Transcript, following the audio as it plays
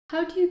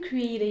How do you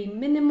create a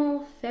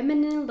minimal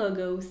feminine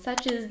logo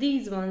such as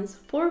these ones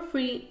for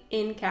free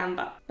in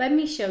Canva? Let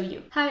me show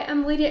you. Hi,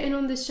 I'm Lydia, and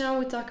on this channel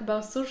we talk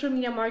about social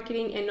media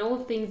marketing and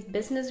all things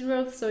business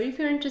growth. So if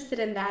you're interested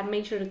in that,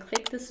 make sure to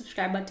click the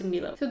subscribe button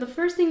below. So the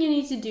first thing you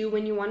need to do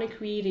when you want to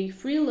create a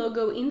free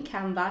logo in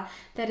Canva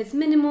that is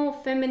minimal,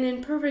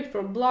 feminine, perfect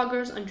for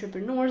bloggers,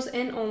 entrepreneurs,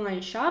 and online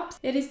shops,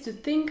 it is to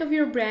think of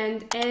your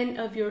brand and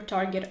of your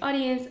target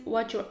audience,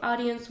 what your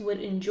audience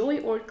would enjoy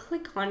or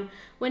click on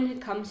when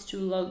it comes to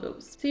logos.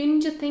 So you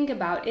need to think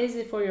about, is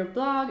it for your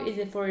blog? Is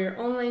it for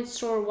your online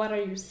store? What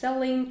are you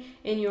selling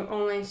in your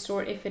online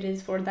store if it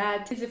is for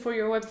that? Is it for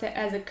your website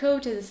as a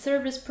coach, as a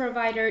service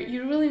provider?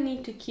 You really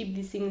need to keep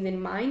these things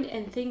in mind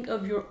and think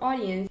of your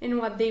audience and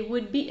what they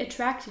would be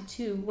attracted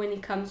to when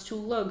it comes to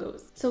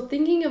logos. So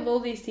thinking of all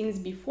these things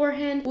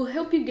beforehand will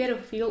help you get a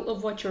feel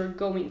of what you're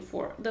going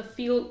for, the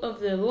feel of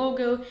the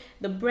logo,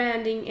 the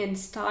branding and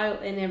style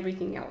and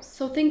everything else.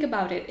 So think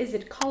about it. Is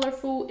it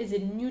colorful? Is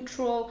it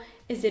neutral?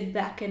 Is it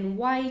black and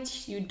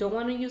white? You don't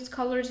want to use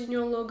colors in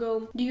your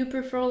logo? Do you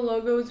prefer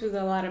logos with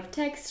a lot of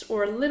text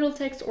or little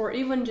text or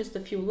even just a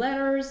few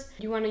letters?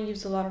 Do you want to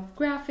use a lot of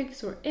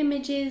graphics or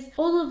images?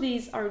 All of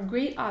these are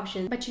great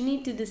options, but you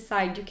need to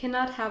decide. You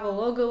cannot have a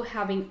logo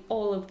having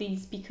all of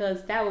these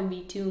because that would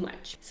be too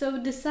much.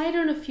 So decide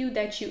on a few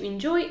that you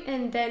enjoy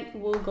and then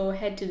we'll go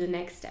ahead to the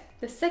next step.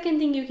 The second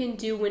thing you can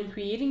do when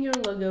creating your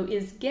logo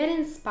is get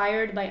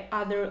inspired by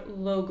other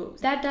logos.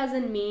 That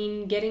doesn't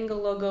mean getting a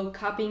logo,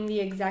 copying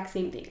the exact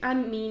same thing. I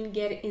mean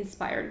get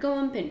inspired. Go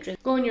on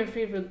Pinterest, go on your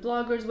favorite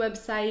bloggers'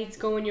 websites,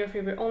 go on your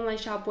favorite online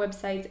shop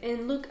websites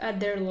and look at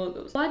their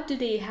logos. What do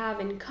they have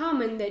in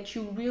common that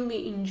you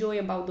really enjoy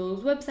about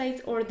those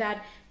websites or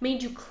that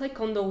made you click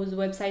on those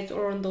websites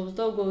or on those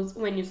logos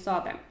when you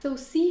saw them? So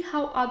see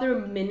how other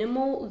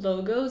minimal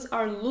logos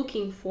are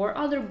looking for,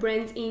 other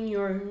brands in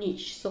your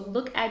niche. So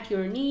look at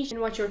your niche and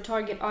what your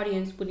target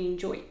audience would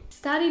enjoy.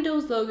 Study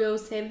those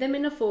logos, save them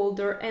in a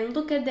folder and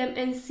look at them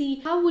and see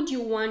how would you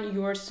want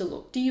yours to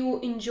look. Do you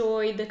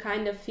enjoy the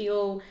kind of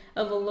feel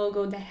of a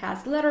logo that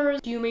has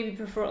letters? Do you maybe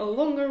prefer a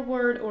longer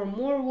word or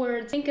more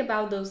words? Think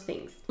about those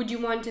things. Would you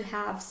want to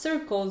have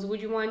circles?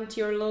 Would you want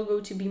your logo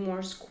to be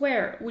more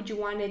square? Would you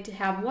want it to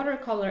have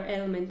watercolor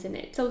elements in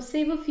it? So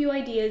save a few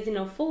ideas in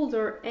a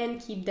folder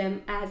and keep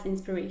them as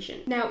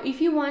inspiration. Now, if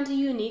you want a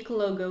unique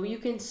logo, you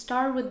can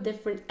start with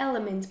different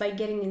elements by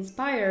getting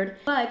inspired,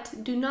 but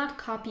do not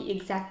copy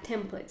exact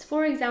templates.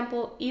 For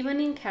example, even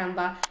in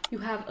Canva, you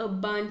have a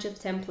bunch of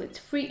templates,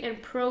 free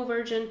and pro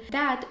version,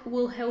 that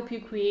will help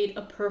you create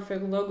a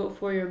perfect logo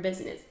for your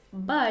business.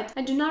 But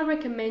I do not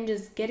recommend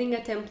just getting a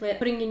template,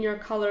 putting in your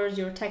colors,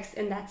 your text,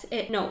 and that's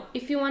it. No,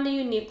 if you want a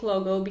unique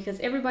logo, because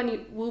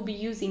everybody will be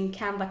using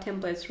Canva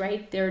templates,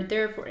 right? They're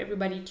there for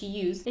everybody to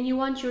use, and you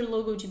want your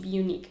logo to be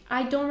unique.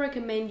 I don't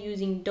recommend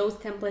using those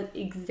templates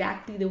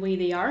exactly the way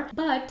they are,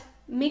 but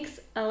mix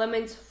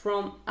elements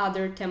from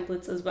other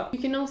templates as well. You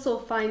can also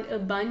find a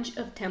bunch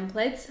of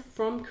templates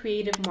from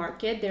Creative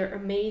Market. They're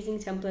amazing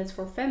templates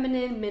for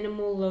feminine,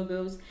 minimal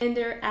logos, and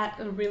they're at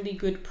a really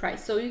good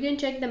price. So you can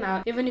check them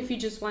out. Even if you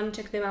just want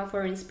to check them out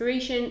for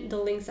inspiration, the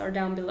links are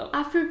down below.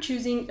 After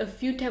choosing a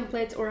few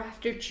templates or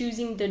after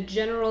choosing the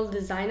general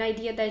design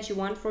idea that you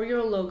want for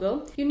your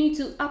logo, you need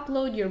to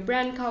upload your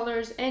brand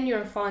colors and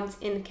your fonts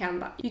in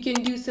Canva. You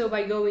can do so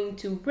by going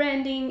to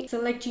branding,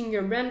 selecting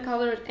your brand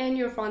colors and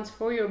your fonts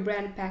for your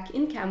brand pack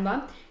in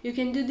Canva. You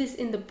can do this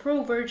in the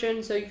pro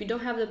version, so if you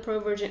don't have the pro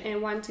version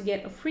and want to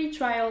get a free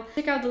trial,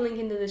 check out the link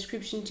in the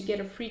description to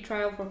get a free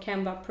trial for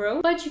Canva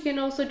Pro. But you can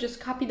also just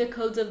copy the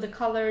codes of the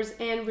colors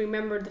and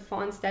remember the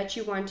fonts that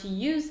you want to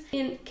use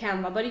in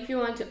Canva. But if you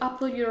want to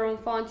upload your own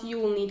font, you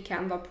will need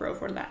Canva Pro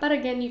for that. But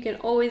again, you can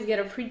always get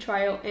a free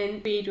trial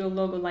and create your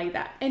logo like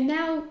that. And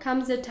now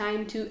comes the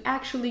time to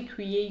actually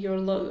create your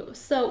logo.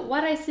 So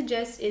what I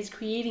suggest is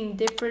creating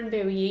different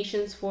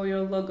variations for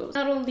your logos.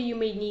 Not only you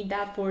may need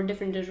that for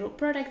different digital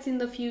products in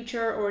the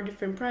future or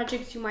different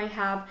projects you might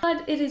have,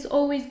 but it is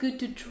always good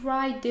to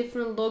try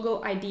different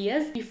logo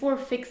ideas before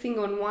fixing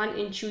on one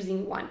and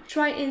choosing one.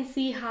 Try and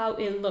see how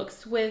it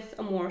looks with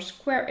a more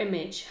square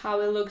image,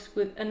 how it looks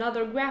with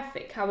another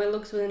graphic, how it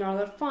looks with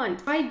another font.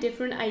 Try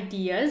different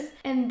ideas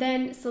and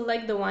then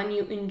select the one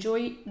you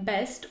enjoy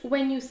best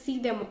when you see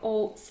them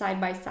all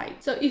side by side.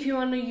 So if you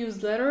want to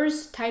use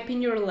letters, type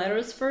in your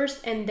letters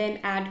first and then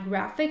add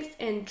graphics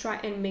and try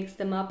and mix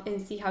them up and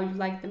see how you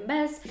like them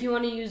best. If you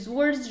want to use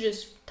words,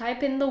 just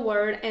type in the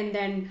word and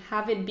then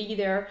have it be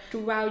there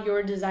throughout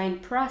your design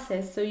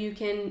process so you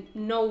can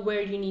know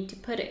where you need to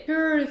put it.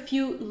 Here are a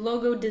few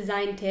logo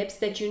design tips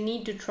that you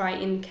need to try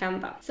in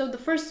Canva. So the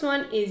first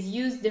one is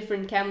use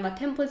different Canva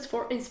templates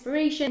for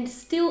inspiration and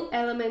steal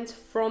elements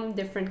from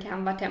different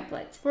Canva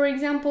templates. For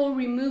example,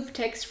 remove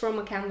text from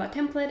a Canva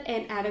template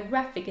and add a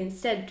graphic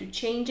instead to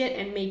change it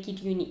and make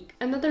it unique.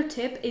 Another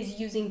tip is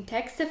using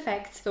text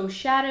effects, so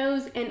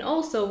shadows and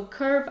also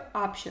curve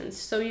options.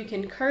 So you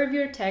can curve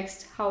your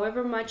text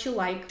however much you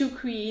like to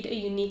create a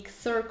unique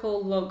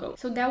circle logo.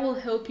 So that will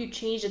help you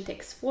change the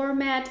text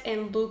format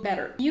and look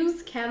better.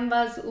 Use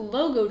Canva's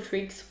logo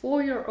tricks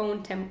for your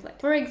own template.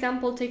 For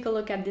example, take a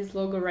look at this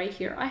logo right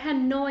here. I had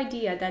no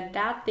idea that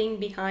that thing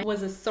behind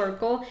was a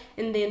circle,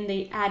 and then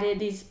they added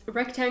these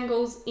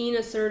rectangles in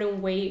a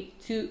certain way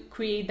to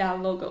create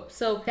that logo.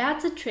 So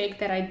that's a trick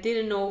that I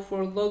didn't know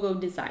for logo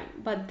design,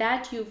 but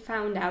that you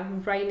found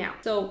out right now.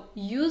 So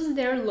use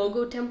their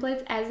logo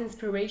templates as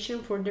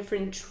inspiration for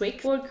different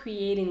tricks for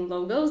creating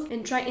logos,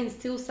 and try and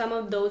steal some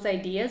of those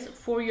ideas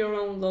for your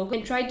own logo,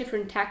 and try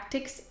different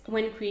tactics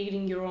when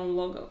creating your own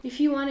logo. If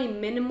you want a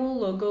minimal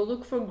logo,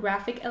 look for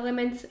graphic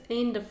elements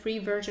in the free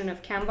version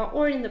of Canva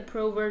or in the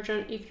pro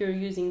version if you're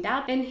using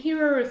that. And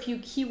here are a few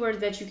keywords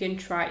that you can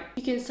try.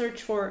 You can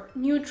search for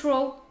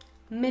neutral,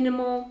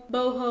 minimal,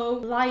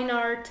 boho, line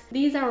art.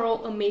 These are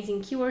all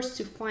amazing keywords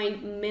to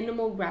find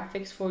minimal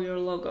graphics for your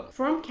logo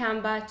from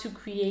Canva to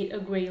create a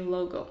great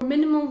logo. For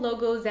minimal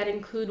logos that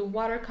include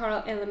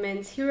watercolor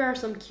elements, here are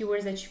some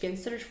keywords that you can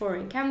search for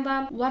in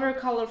Canva: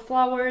 watercolor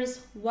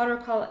flowers,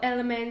 watercolor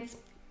elements,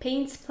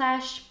 paint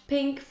splash,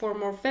 pink for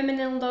more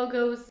feminine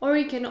logos, or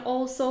you can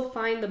also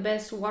find the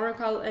best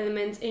watercolor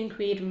elements in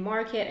Creative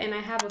Market, and I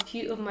have a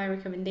few of my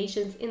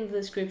recommendations in the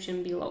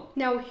description below.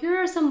 Now here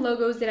are some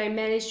logos that I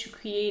managed to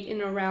create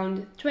in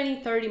around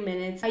 20-30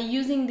 minutes by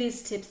using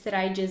these tips that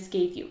I just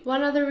gave you.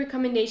 One other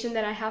recommendation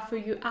that I have for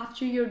you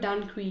after you're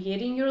done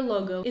creating your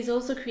logo is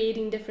also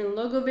creating different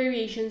logo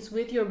variations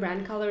with your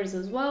brand colors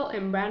as well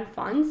and brand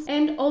fonts,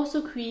 and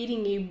also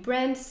creating a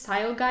brand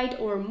style guide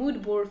or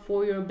mood board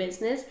for your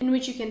business in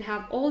which you can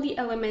have all the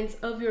elements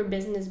of your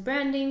business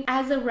branding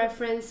as a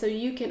reference, so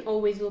you can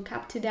always look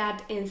up to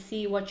that and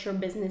see what your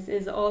business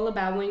is all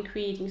about when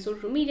creating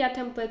social media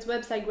templates,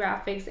 website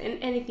graphics,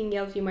 and anything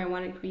else you might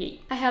want to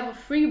create. I have a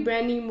free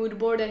branding mood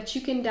board that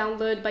you can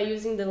download by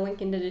using the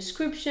link in the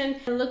description.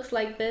 It looks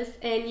like this,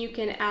 and you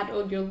can add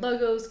all your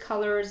logos,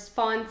 colors,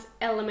 fonts,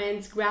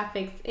 elements,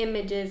 graphics,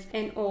 images,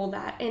 and all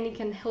that, and it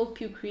can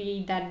help you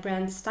create that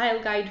brand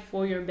style guide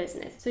for your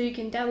business. So you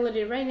can download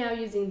it right now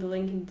using the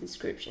link in the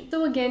description.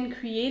 So again,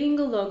 creating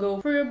a logo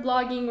for your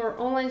blogging or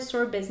online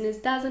store business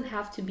doesn't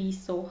have to be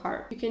so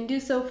hard. You can do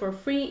so for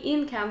free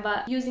in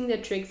Canva using the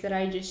tricks that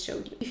I just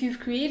showed you. If you've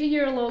created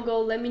your logo,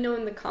 let me know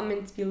in the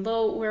comments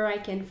below where I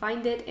can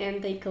find it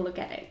and take a look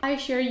at it. I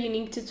share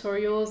unique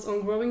tutorials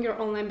on growing your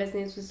online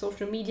business with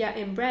social media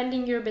and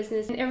branding your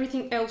business and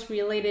everything else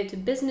related to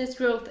business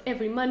growth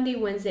every Monday,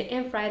 Wednesday,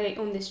 and Friday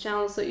on this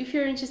channel. So if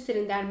you're interested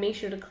in that, make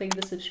sure to click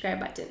the subscribe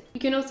button.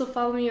 You can also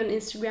follow me on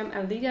Instagram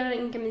at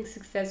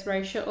Lydia.incomingsuccess, where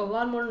I share a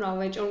lot more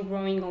knowledge on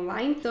growing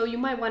online. So you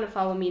might want to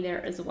follow me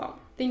there as well.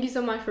 Thank you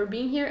so much for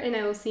being here, and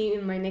I will see you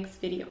in my next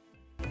video.